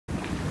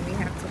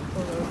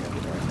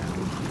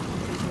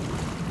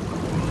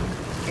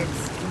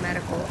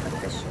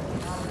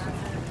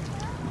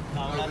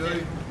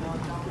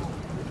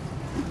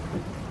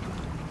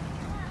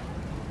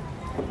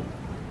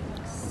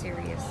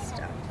Serious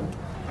stuff.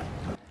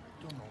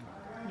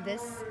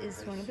 This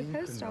is one of the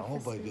post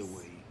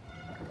offices.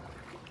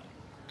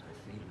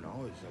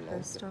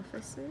 Post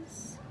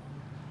offices.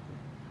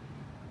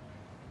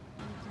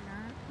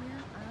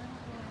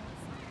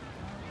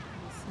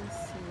 This is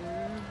so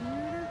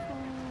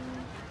beautiful.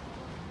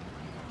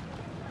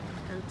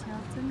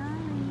 Hotel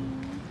Denali.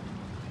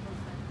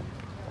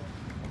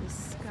 The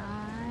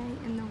sky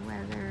and the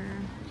weather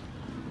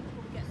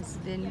has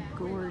been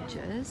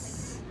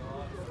gorgeous.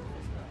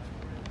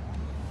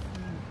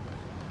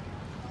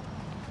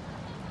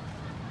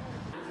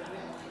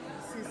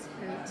 This is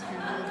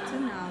Hotel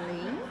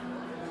Denali,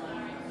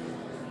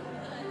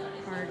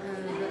 part of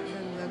the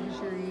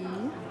luxury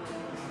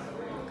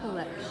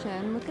collection.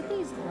 Look at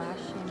these glass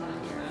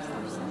chandeliers.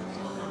 They're so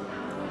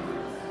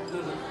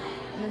cool.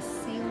 The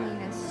ceiling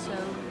is so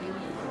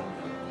beautiful.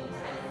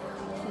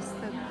 Just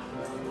the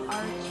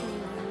arches.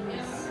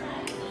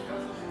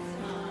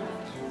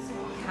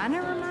 Kind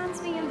of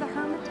reminds me of the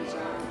Hermitage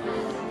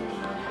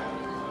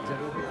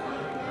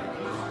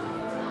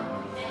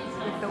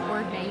with the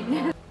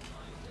ornate.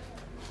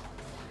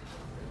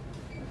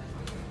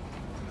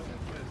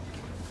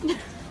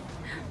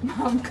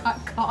 Mom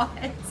got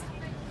caught.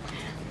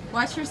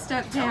 Watch her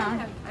step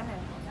down.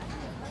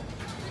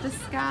 The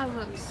sky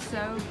looks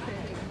so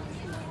pretty.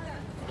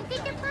 Look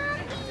at the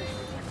puppy.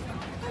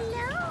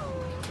 Hello.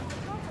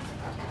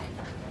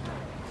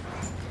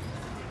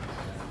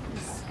 The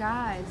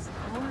sky is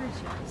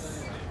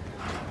gorgeous.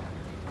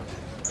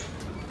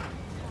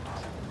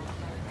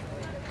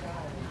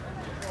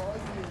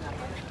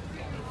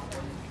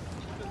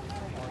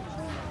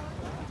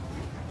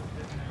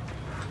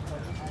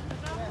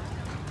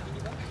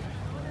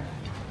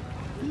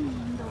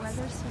 The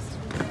weather's supposed to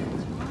be good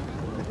tomorrow.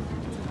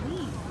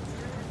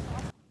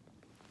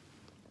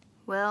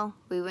 Well,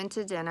 we went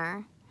to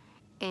dinner,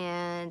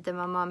 and then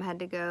my mom had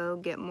to go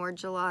get more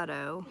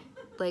gelato,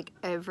 like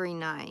every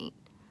night.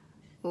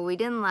 Well, we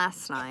didn't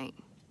last night,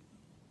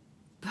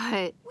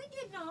 but... We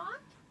did not.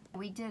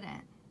 We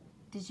didn't.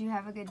 Did you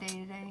have a good day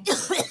today?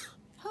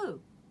 Who?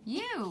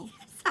 You.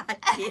 Yes, I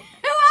did.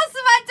 Who else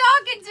am I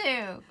talking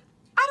to?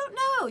 I don't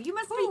know. You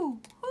must Who?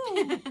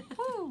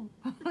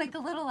 Like a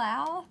little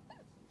owl?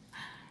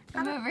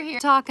 I'm over here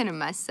talking to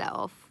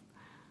myself.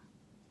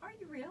 Are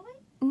you really?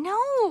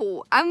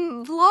 No,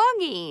 I'm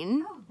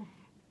vlogging Oh.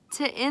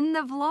 to end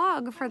the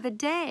vlog for the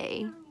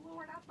day. Oh,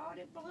 Lord, I thought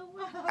it blew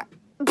up.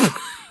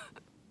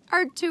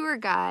 Our tour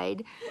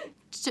guide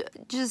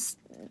just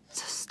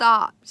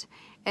stopped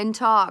and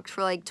talked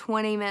for like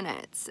 20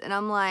 minutes. And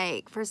I'm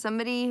like, for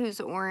somebody who's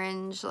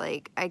orange,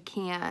 like, I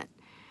can't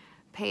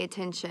pay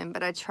attention,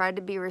 but I tried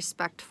to be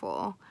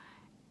respectful.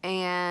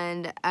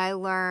 And I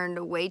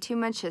learned way too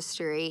much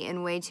history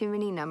and way too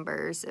many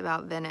numbers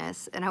about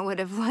Venice, and I would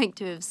have liked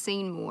to have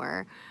seen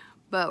more,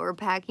 but we're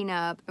packing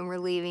up and we're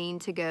leaving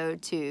to go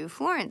to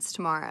Florence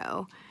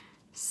tomorrow.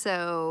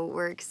 So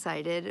we're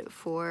excited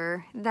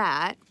for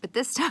that. But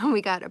this time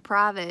we got a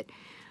private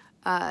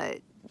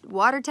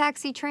water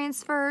taxi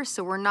transfer,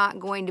 so we're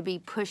not going to be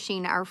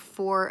pushing our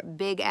 4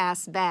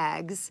 big-ass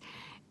bags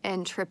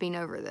and tripping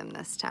over them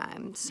this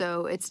time.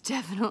 So it's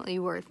definitely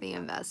worth the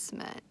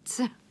investment.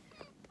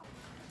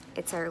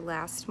 It's our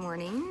last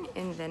morning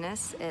in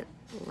Venice at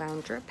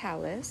Loundra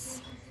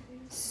Palace.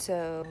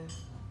 So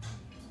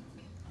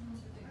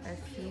a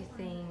few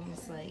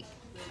things, like,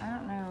 I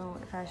don't know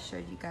if I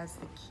showed you guys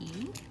the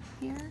key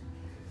here,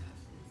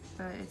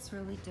 but it's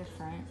really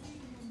different.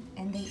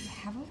 And they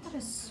have a lot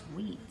of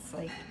sweets.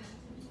 Like,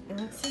 it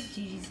looks like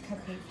Gigi's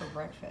cupcake for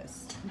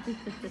breakfast.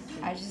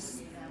 I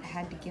just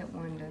had to get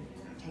one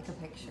to take a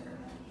picture.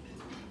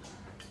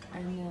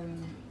 And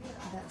then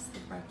that's the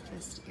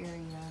breakfast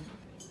area.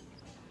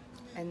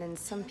 And then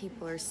some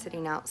people are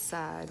sitting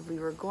outside. We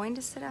were going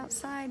to sit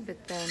outside,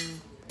 but then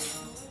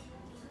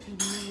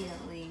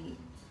immediately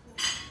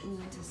we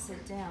went to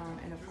sit down,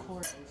 and of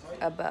course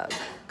a bug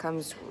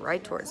comes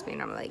right towards me,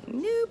 and I'm like,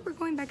 nope, we're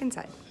going back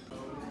inside.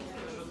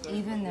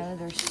 Even though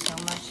there's so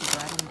much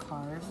bread and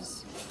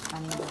carbs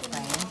on the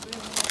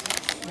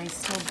buffet, they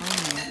still bring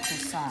me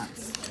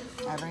croissants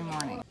every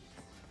morning.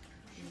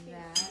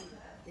 That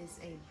is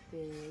a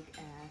big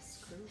ass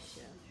cruise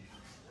ship.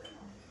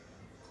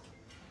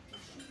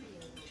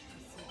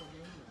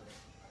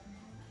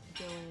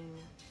 Going,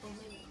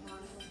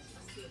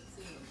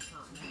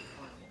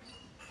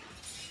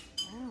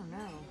 I don't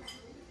know,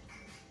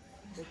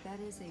 but that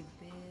is a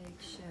big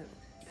ship.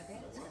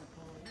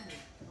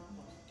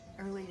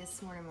 Early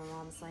this morning, my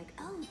mom's like,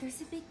 oh,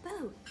 there's a big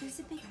boat. There's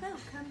a big boat.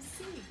 Come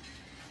see.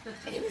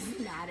 It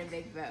was not a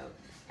big boat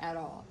at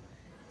all.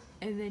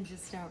 And then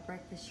just now at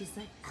breakfast, she's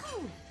like,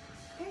 oh,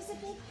 there's a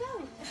big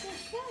boat, a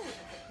big boat.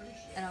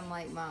 And I'm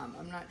like, Mom,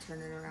 I'm not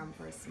turning around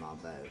for a small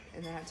boat.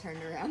 And then I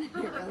turned around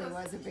and it really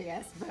was a big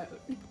ass boat.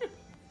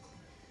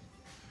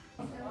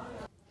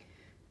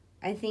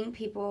 I think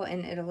people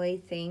in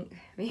Italy think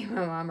me and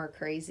my mom are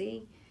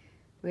crazy.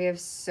 We have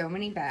so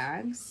many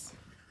bags.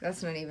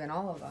 That's not even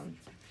all of them.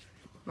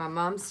 My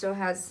mom still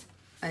has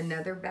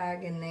another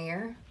bag in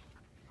there,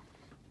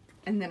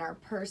 and then our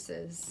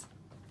purses.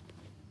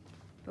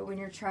 But when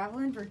you're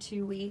traveling for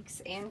 2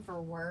 weeks and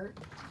for work,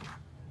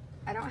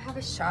 I don't have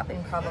a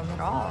shopping problem at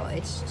all.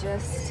 It's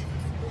just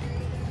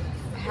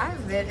half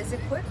of it is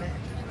equipment.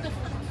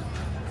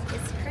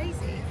 It's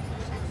crazy.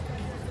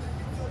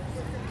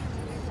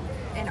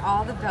 And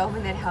all the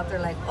bellmen that help, they're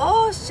like,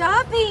 oh,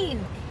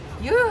 shopping!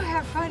 You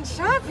have fun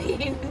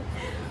shopping.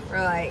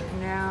 We're like,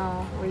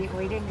 no, we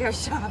didn't go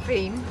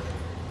shopping.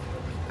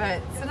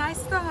 But it's a nice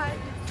thought.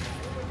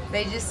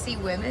 They just see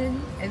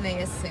women and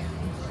they assume.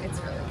 It's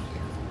really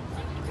cute.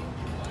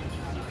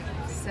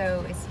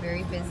 So it's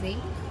very busy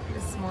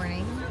this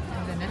morning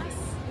in Venice.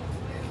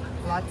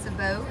 Lots of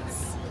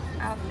boats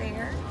out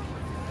there.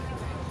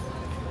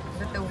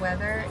 But the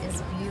weather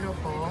is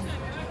beautiful.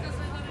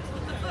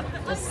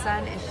 The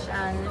sun is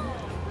shining.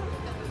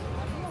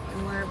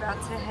 And we're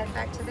about to head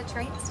back to the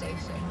train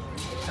station.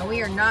 And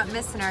we are not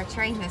missing our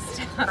train this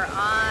time. We're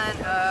on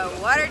a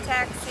water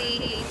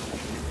taxi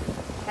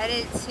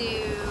headed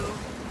to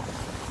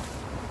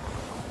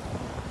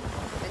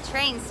the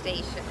train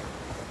station.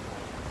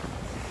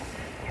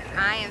 And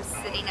I am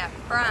sitting up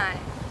front.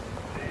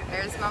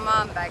 There's my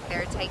mom back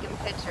there taking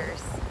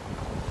pictures.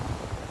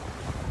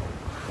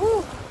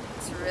 Whew,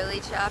 it's really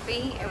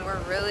choppy and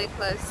we're really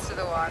close to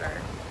the water.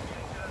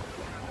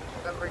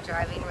 But we're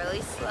driving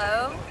really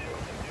slow,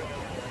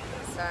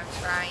 so I'm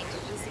trying to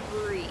just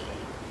breathe.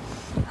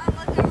 Oh,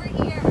 look over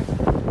here.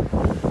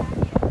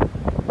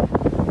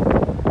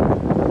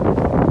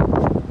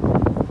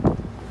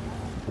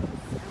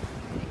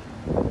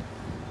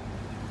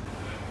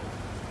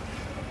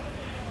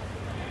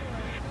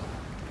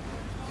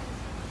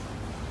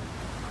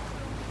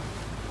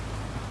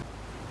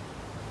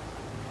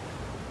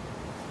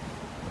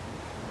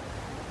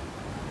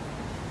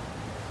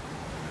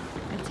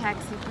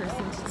 Taxi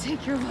person to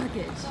take your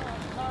luggage.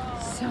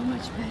 So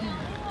much better.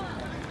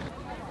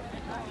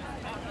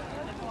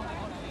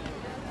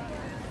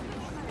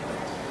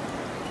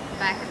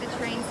 Back at the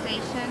train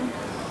station.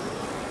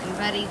 And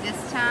buddy,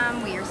 this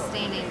time we are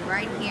standing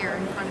right here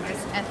in front of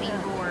this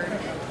effing board.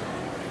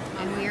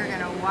 And we are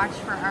gonna watch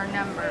for our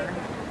number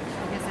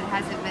because it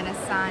hasn't been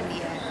assigned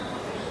yet.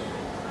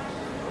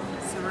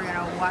 So we're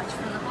gonna watch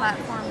for the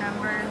platform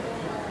number.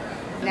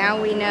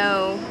 Now we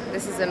know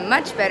this is a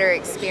much better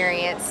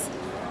experience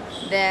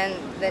than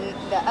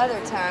the other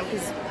time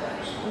because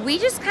we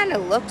just kind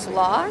of looked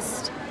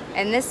lost,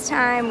 and this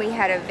time we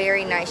had a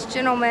very nice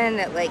gentleman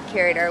that like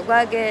carried our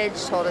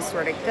luggage, told us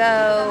where to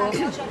go.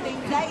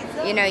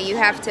 You know, you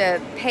have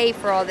to pay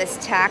for all this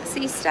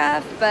taxi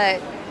stuff,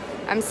 but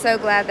I'm so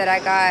glad that I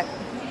got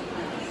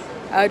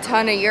a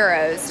ton of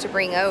euros to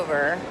bring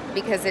over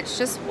because it's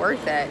just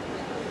worth it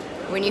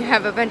when you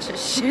have a bunch of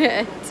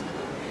shit.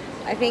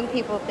 I think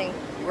people think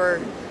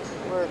we're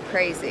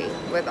crazy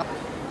with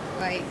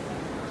like,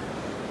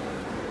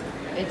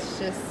 it's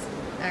just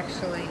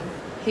actually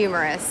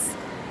humorous.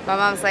 My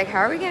mom's like, how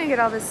are we gonna get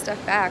all this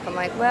stuff back? I'm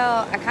like,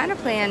 well, I kind of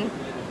plan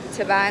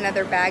to buy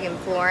another bag in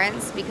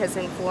Florence because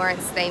in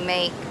Florence they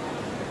make,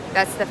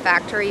 that's the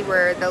factory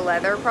where the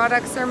leather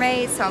products are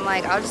made. So I'm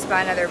like, I'll just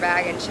buy another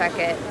bag and check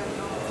it.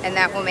 And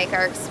that will make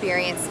our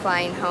experience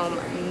flying home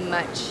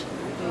much,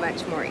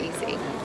 much more easy.